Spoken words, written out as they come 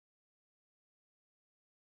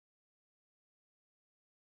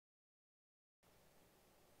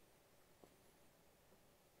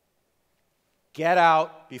Get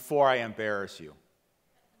out before I embarrass you.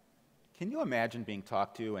 Can you imagine being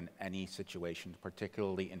talked to in any situation,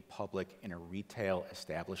 particularly in public, in a retail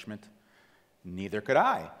establishment? Neither could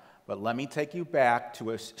I. But let me take you back to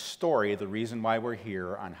a story, the reason why we're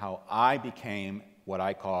here, on how I became what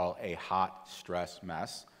I call a hot stress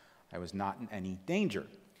mess. I was not in any danger.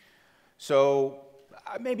 So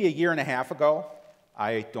maybe a year and a half ago,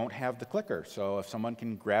 I don't have the clicker. So if someone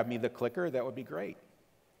can grab me the clicker, that would be great.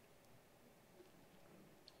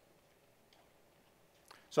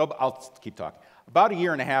 So I'll keep talking. About a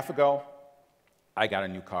year and a half ago, I got a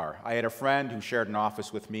new car. I had a friend who shared an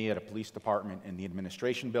office with me at a police department in the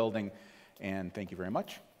administration building, and thank you very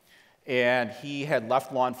much. And he had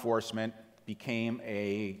left law enforcement,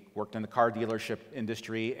 worked in the car dealership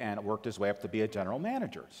industry, and worked his way up to be a general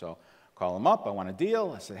manager. So call him up, I want a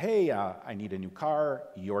deal. I said, hey, I need a new car.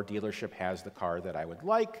 Your dealership has the car that I would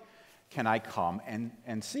like. Can I come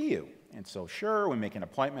and see you? And so sure, we make an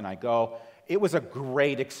appointment, I go. It was a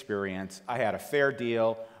great experience. I had a fair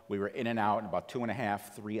deal. We were in and out in about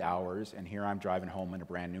 2.5, 3 hours, and here I'm driving home in a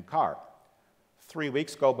brand new car. 3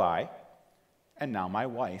 weeks go by, and now my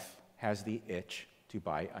wife has the itch to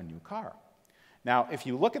buy a new car. Now, if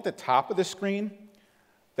you look at the top of the screen,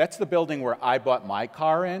 that's the building where I bought my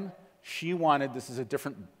car in. This is a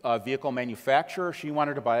different vehicle manufacturer, she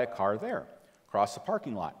wanted to buy a car there, across the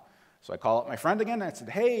parking lot. So I call up my friend again, and I said,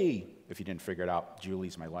 hey, if you didn't figure it out,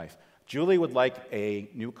 Julie's my wife. Julie would like a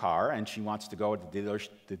new car, and she wants to go to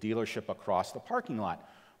the dealership across the parking lot.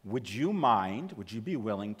 Would you be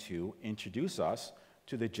willing to introduce us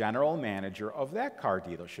to the general manager of that car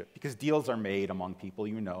dealership? Because deals are made among people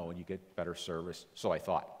you know, and you get better service, so I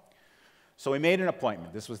thought. So we made an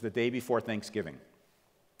appointment. This was the day before Thanksgiving.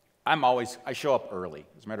 I show up early.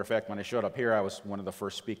 As a matter of fact, when I showed up here, I was one of the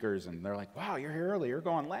first speakers, and they're like, wow, you're here early, you're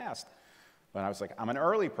going last. But I was like, I'm an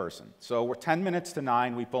early person. So we're 10 minutes to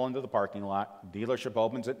 9, we pull into the parking lot, dealership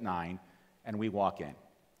opens at 9, and we walk in.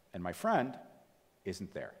 And my friend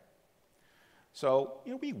isn't there. So,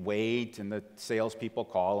 we wait, and the salespeople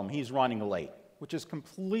call him. He's running late, which is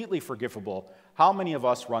completely forgivable. How many of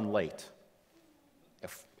us run late?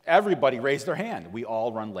 If everybody raised their hand, we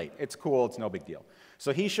all run late. It's cool, it's no big deal.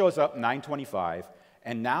 So he shows up 9:25,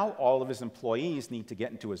 and now all of his employees need to get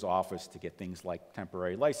into his office to get things like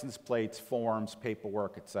temporary license plates, forms,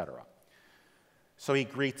 paperwork, etc. So he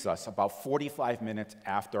greets us about 45 minutes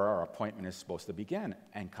after our appointment is supposed to begin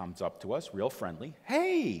and comes up to us real friendly.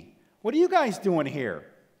 Hey, what are you guys doing here?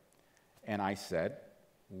 And I said,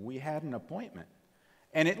 we had an appointment.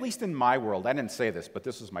 And at least in my world, I didn't say this, but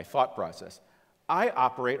this was my thought process. I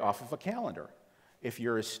operate off of a calendar. If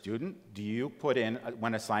you're a student, do you put in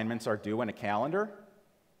when assignments are due in a calendar?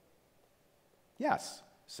 Yes.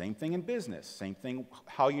 Same thing in business. Same thing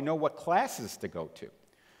how you know what classes to go to.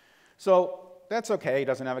 So that's okay. He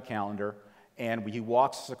doesn't have a calendar. And he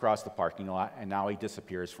walks us across the parking lot, and now he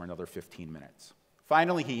disappears for another 15 minutes.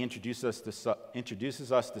 Finally, he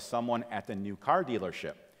introduces us to someone at the new car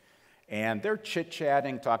dealership. And they're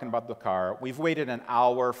chit-chatting, talking about the car. We've waited an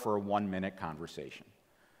hour for a 1-minute conversation.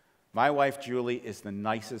 My wife, Julie, is the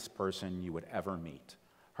nicest person you would ever meet.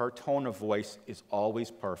 Her tone of voice is always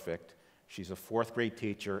perfect. She's a 4th-grade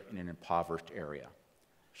teacher in an impoverished area.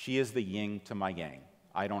 She is the yin to my yang.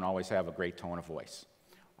 I don't always have a great tone of voice.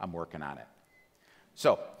 I'm working on it.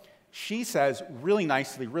 So she says, really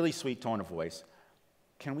nicely, really sweet tone of voice,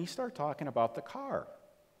 can we start talking about the car?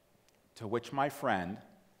 To which my friend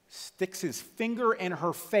sticks his finger in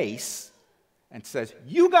her face and says,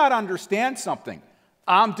 you got to understand something.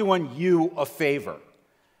 I'm doing you a favor.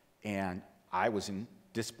 And I was in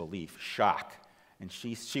disbelief, shock. And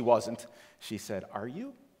she wasn't. She said, are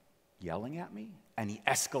you yelling at me? And he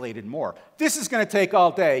escalated more. This is going to take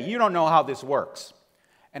all day. You don't know how this works.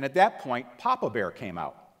 And at that point, Papa Bear came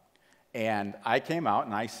out. And I came out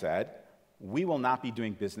and I said, we will not be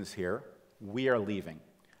doing business here. We are leaving.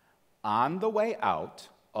 On the way out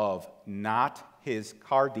of not his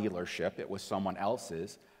car dealership, it was someone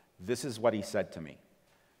else's, this is what he said to me.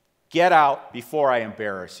 Get out before I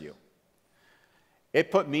embarrass you. It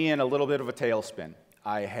put me in a little bit of a tailspin.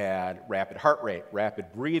 I had rapid heart rate,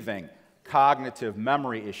 rapid breathing, cognitive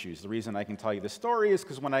memory issues. The reason I can tell you this story is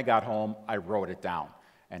because when I got home, I wrote it down,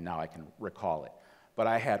 and now I can recall it. But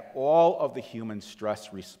I had all of the human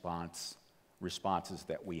stress responses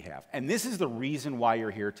that we have. And this is the reason why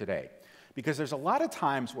you're here today. Because there's a lot of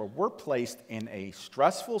times where we're placed in a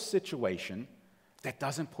stressful situation that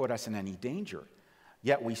doesn't put us in any danger.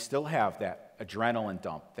 Yet we still have that adrenaline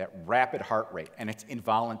dump, that rapid heart rate, and it's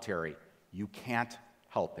involuntary. You can't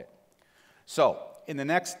help it. So in the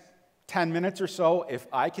next 10 minutes or so, if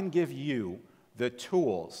I can give you the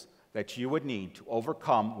tools that you would need to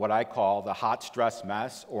overcome what I call the hot stress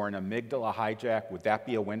mess or an amygdala hijack, would that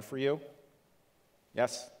be a win for you?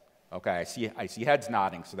 Yes? Okay, I see heads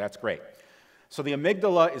nodding, so that's great. So the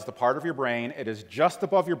amygdala is the part of your brain. It is just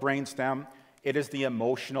above your brainstem. It is the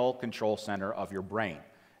emotional control center of your brain.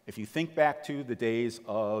 If you think back to the days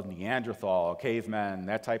of Neanderthal, cavemen,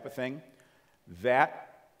 that type of thing,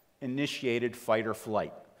 that initiated fight or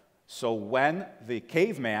flight. So when the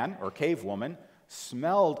caveman or cavewoman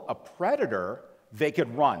smelled a predator, they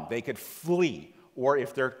could run, they could flee. Or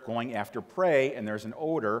if they're going after prey and there's an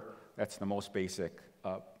odor, that's the most basic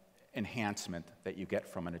enhancement that you get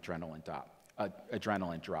from an adrenaline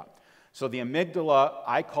drop. So the amygdala,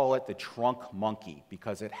 I call it the trunk monkey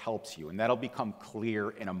because it helps you, and that'll become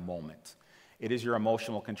clear in a moment. It is your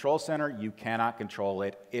emotional control center. You cannot control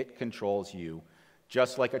it. It controls you.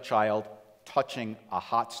 Just like a child touching a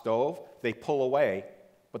hot stove, they pull away,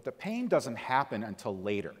 but the pain doesn't happen until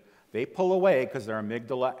later. They pull away because their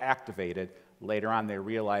amygdala activated. Later on, they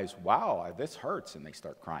realize, wow, this hurts, and they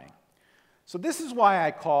start crying. So this is why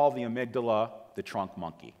I call the amygdala the trunk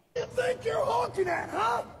monkey. You think you're honking at,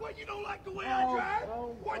 huh? What, you don't like the way I drive?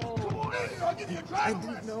 What, come on in here, I'll give you a driver's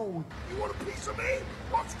lesson. No. You want a piece of me?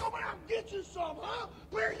 Let's come out and get you some, huh?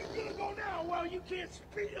 Where are you gonna go now? Well, you can't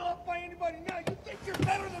speed up by anybody now. You think you're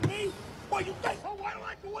better than me? What, you think, oh, I don't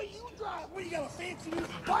like the way you drive. What, you got a fancy new,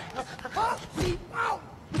 what? Huh? Keep out.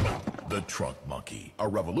 The trunk monkey, a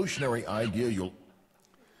revolutionary idea you'll...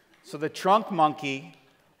 So the trunk monkey,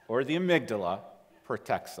 or the amygdala,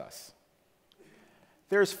 protects us.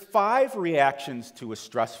 There's 5 reactions to a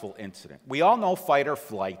stressful incident. We all know fight or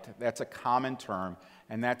flight. That's a common term,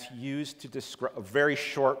 and that's used to describe a very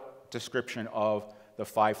short description of the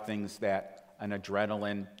 5 things that an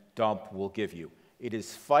adrenaline dump will give you. It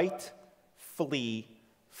is fight, flee,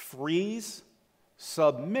 freeze,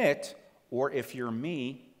 submit, or if you're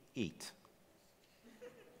me, eat.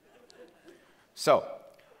 So,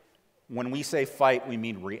 when we say fight, we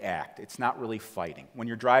mean react. It's not really fighting. When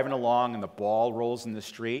you're driving along and the ball rolls in the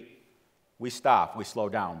street, we stop, we slow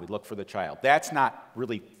down, we look for the child. That's not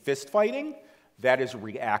really fist fighting. That is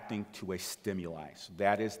reacting to a stimuli. So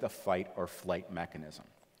that is the fight or flight mechanism.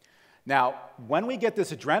 Now, when we get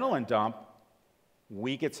this adrenaline dump,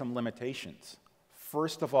 we get some limitations.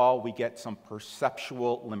 First of all, we get some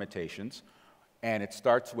perceptual limitations, and it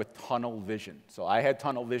starts with tunnel vision. So I had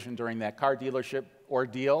tunnel vision during that car dealership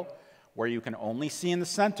ordeal, where you can only see in the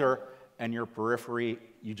center, and your periphery,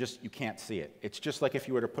 you can't see it. It's just like if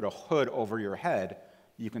you were to put a hood over your head,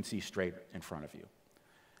 you can see straight in front of you.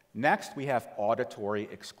 Next, we have auditory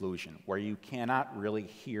exclusion, where you cannot really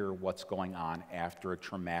hear what's going on after a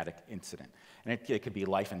traumatic incident. And it could be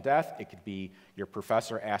life and death. It could be your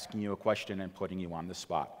professor asking you a question and putting you on the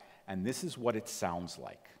spot. And this is what it sounds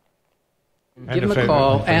like. Give him a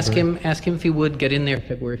call. Ask him if he would get in there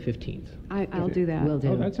February 15th. I'll do that. Will do.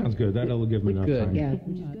 Oh, that sounds good. That'll give him enough time. Yeah,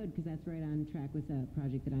 which is good because that's right on track with the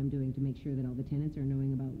project that I'm doing to make sure that all the tenants are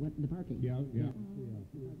knowing about what the parking. Yeah,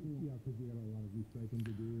 because we got a lot of recycling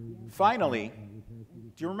to do. Finally,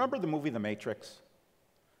 do you remember the movie The Matrix?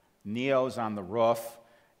 Neo's on the roof,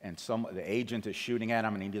 and the agent is shooting at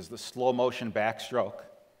him, and he does the slow motion backstroke,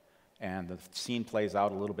 and the scene plays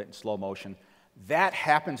out a little bit in slow motion. That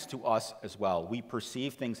happens to us as well. We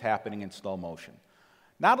perceive things happening in slow motion.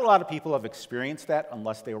 Not a lot of people have experienced that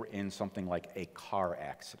unless they were in something like a car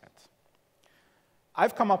accident.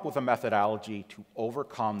 I've come up with a methodology to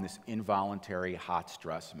overcome this involuntary hot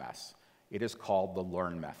stress mess. It is called the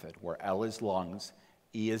LEARN method, where L is lungs,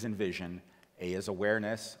 E is envision, A is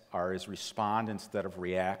awareness, R is respond instead of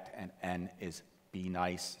react, and N is be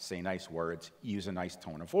nice, say nice words, use a nice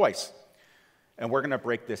tone of voice. And we're going to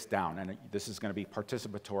break this down, and this is going to be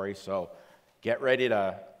participatory, so get ready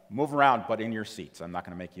to move around, but in your seats. I'm not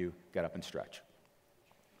going to make you get up and stretch.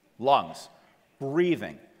 Lungs,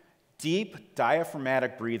 breathing, deep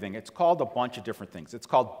diaphragmatic breathing. It's called a bunch of different things. It's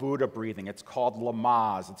called Buddha breathing. It's called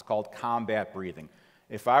Lamaze. It's called combat breathing.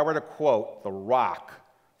 If I were to quote The Rock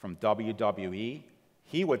from WWE,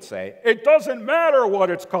 he would say, "It doesn't matter what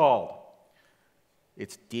it's called."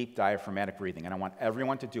 It's deep diaphragmatic breathing, and I want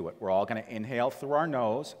everyone to do it. We're all going to inhale through our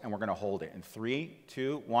nose, and we're going to hold it. In 3,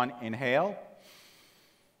 2, 1, inhale.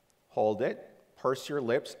 Hold it. Purse your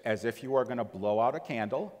lips as if you are going to blow out a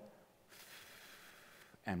candle.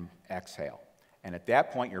 And exhale. And at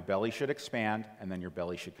that point, your belly should expand, and then your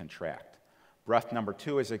belly should contract. Breath number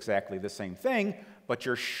 2 is exactly the same thing, but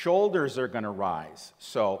your shoulders are going to rise.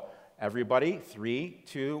 So everybody, 3,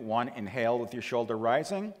 2, 1, inhale with your shoulder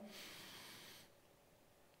rising.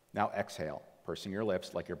 Now exhale, pursing your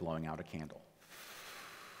lips like you're blowing out a candle.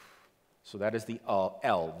 So that is the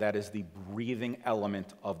L. That is the breathing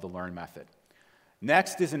element of the learn method.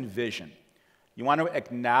 Next is envision. You want to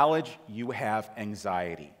acknowledge you have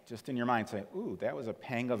anxiety. Just in your mind say, ooh, that was a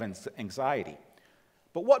pang of anxiety.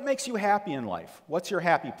 But what makes you happy in life? What's your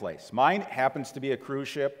happy place? Mine happens to be a cruise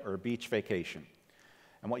ship or a beach vacation.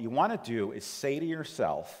 And what you want to do is say to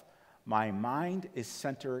yourself, my mind is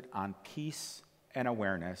centered on peace and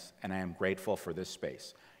awareness, and I am grateful for this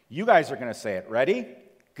space. You guys are going to say it. Ready?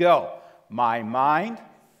 Go. My mind.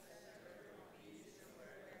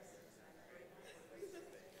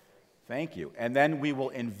 Thank you. And then we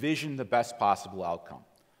will envision the best possible outcome.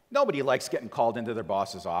 Nobody likes getting called into their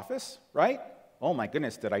boss's office, right? Oh my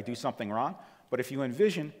goodness, did I do something wrong? But if you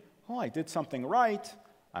envision, oh, I did something right,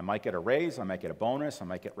 I might get a raise, I might get a bonus, I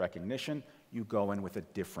might get recognition, you go in with a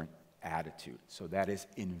different attitude. So that is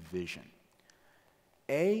envision.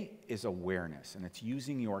 A is awareness, and it's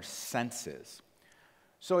using your senses.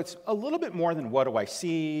 So it's a little bit more than what do I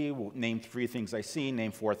see, name 3 things I see,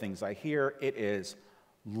 name 4 things I hear. It is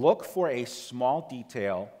look for a small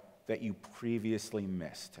detail that you previously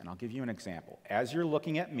missed. And I'll give you an example. As you're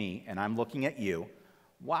looking at me and I'm looking at you,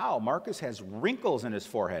 wow, Marcus has wrinkles in his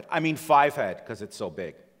forehead. I mean 5 head because it's so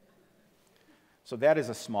big. So that is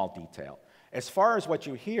a small detail. As far as what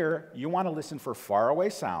you hear, you want to listen for faraway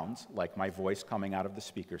sounds, like my voice coming out of the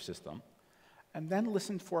speaker system, and then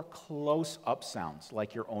listen for close-up sounds,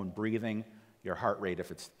 like your own breathing, your heart rate.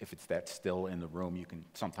 If it's that still in the room, you can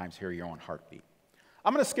sometimes hear your own heartbeat.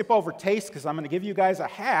 I'm going to skip over taste because I'm going to give you guys a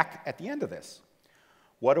hack at the end of this.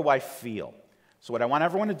 What do I feel? So what I want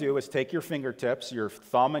everyone to do is take your fingertips, your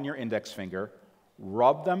thumb and your index finger,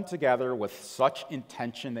 rub them together with such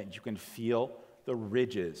intention that you can feel the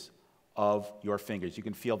ridges of your fingers. You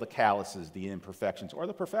can feel the calluses, the imperfections, or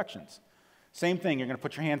the perfections. Same thing, you're going to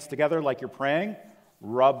put your hands together like you're praying,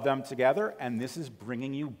 rub them together, and this is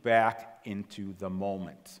bringing you back into the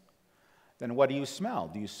moment. Then what do you smell?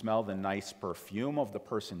 Do you smell the nice perfume of the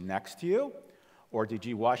person next to you? Or did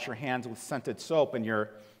you wash your hands with scented soap and you're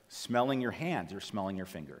smelling your hands, you're smelling your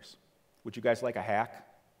fingers? Would you guys like a hack?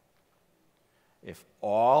 If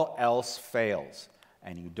all else fails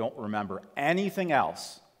and you don't remember anything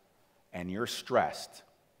else and you're stressed,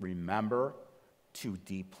 remember to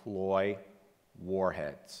deploy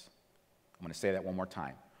warheads. I'm going to say that one more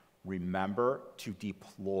time. Remember to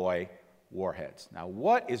deploy warheads. Now,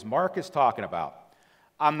 what is Marcus talking about?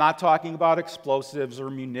 I'm not talking about explosives or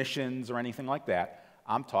munitions or anything like that.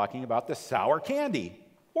 I'm talking about the sour candy,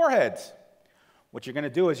 warheads. What you're going to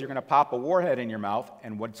do is you're going to pop a warhead in your mouth,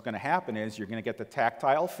 and what's going to happen is you're going to get the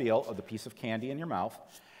tactile feel of the piece of candy in your mouth,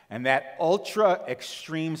 and that ultra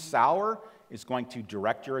extreme sour is going to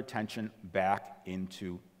direct your attention back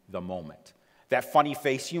into the moment. That funny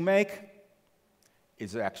face you make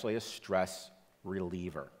is actually a stress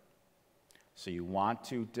reliever. So you want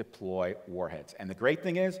to deploy warheads. And the great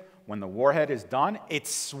thing is, when the warhead is done,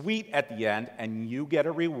 it's sweet at the end, and you get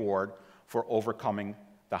a reward for overcoming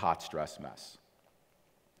the hot stress mess.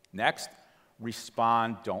 Next,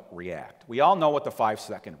 respond, don't react. We all know what the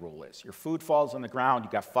 5-second rule is. Your food falls on the ground,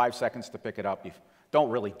 you've got 5 seconds to pick it up. You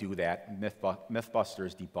don't really do that.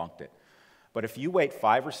 Mythbusters debunked it. But if you wait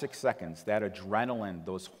 5 or 6 seconds, that adrenaline,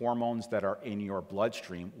 those hormones that are in your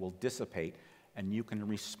bloodstream will dissipate, and you can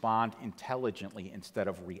respond intelligently instead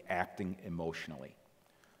of reacting emotionally.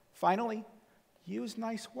 Finally, use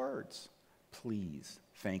nice words. Please,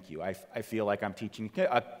 thank you. I feel like I'm teaching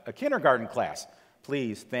a kindergarten class.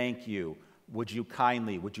 Please, thank you. Would you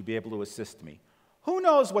kindly, would you be able to assist me? Who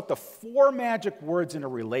knows what the 4 magic words in a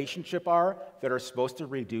relationship are that are supposed to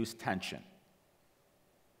reduce tension?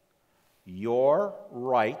 You're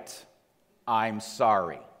right, I'm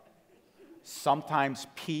sorry. Sometimes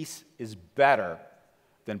peace is better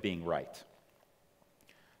than being right.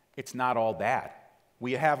 It's not all bad.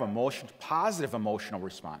 We have positive emotional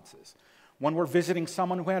responses. When we're visiting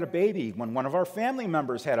someone who had a baby, when one of our family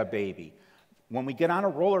members had a baby, when we get on a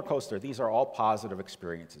roller coaster, these are all positive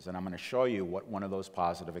experiences, and I'm going to show you what one of those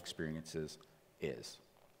positive experiences is.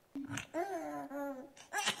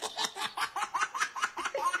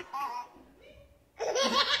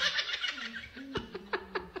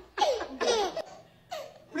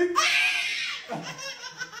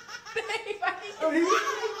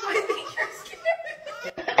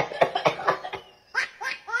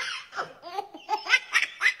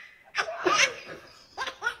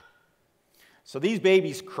 So these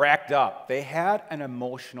babies cracked up. They had an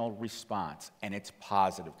emotional response, and it's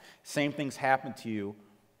positive. Same things happen to you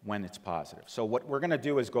when it's positive. So what we're going to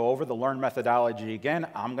do is go over the learn methodology again.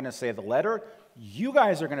 I'm going to say the letter. You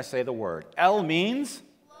guys are going to say the word. L means?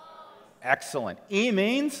 Love. Excellent. E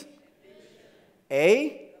means?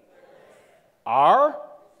 A? R-N.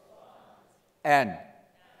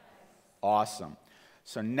 Awesome.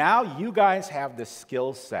 So now you guys have the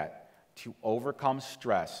skill set to overcome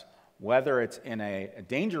stress, whether it's in a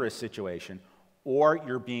dangerous situation, or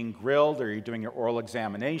you're being grilled, or you're doing your oral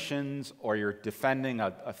examinations, or you're defending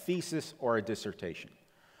a thesis or a dissertation.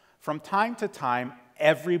 From time to time,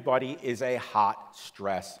 everybody is a hot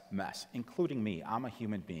stress mess, including me. I'm a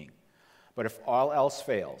human being. But if all else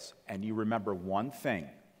fails, and you remember one thing,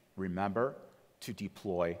 remember to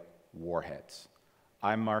deploy warheads.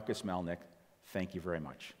 I'm Marcus Melnick. Thank you very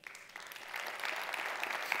much.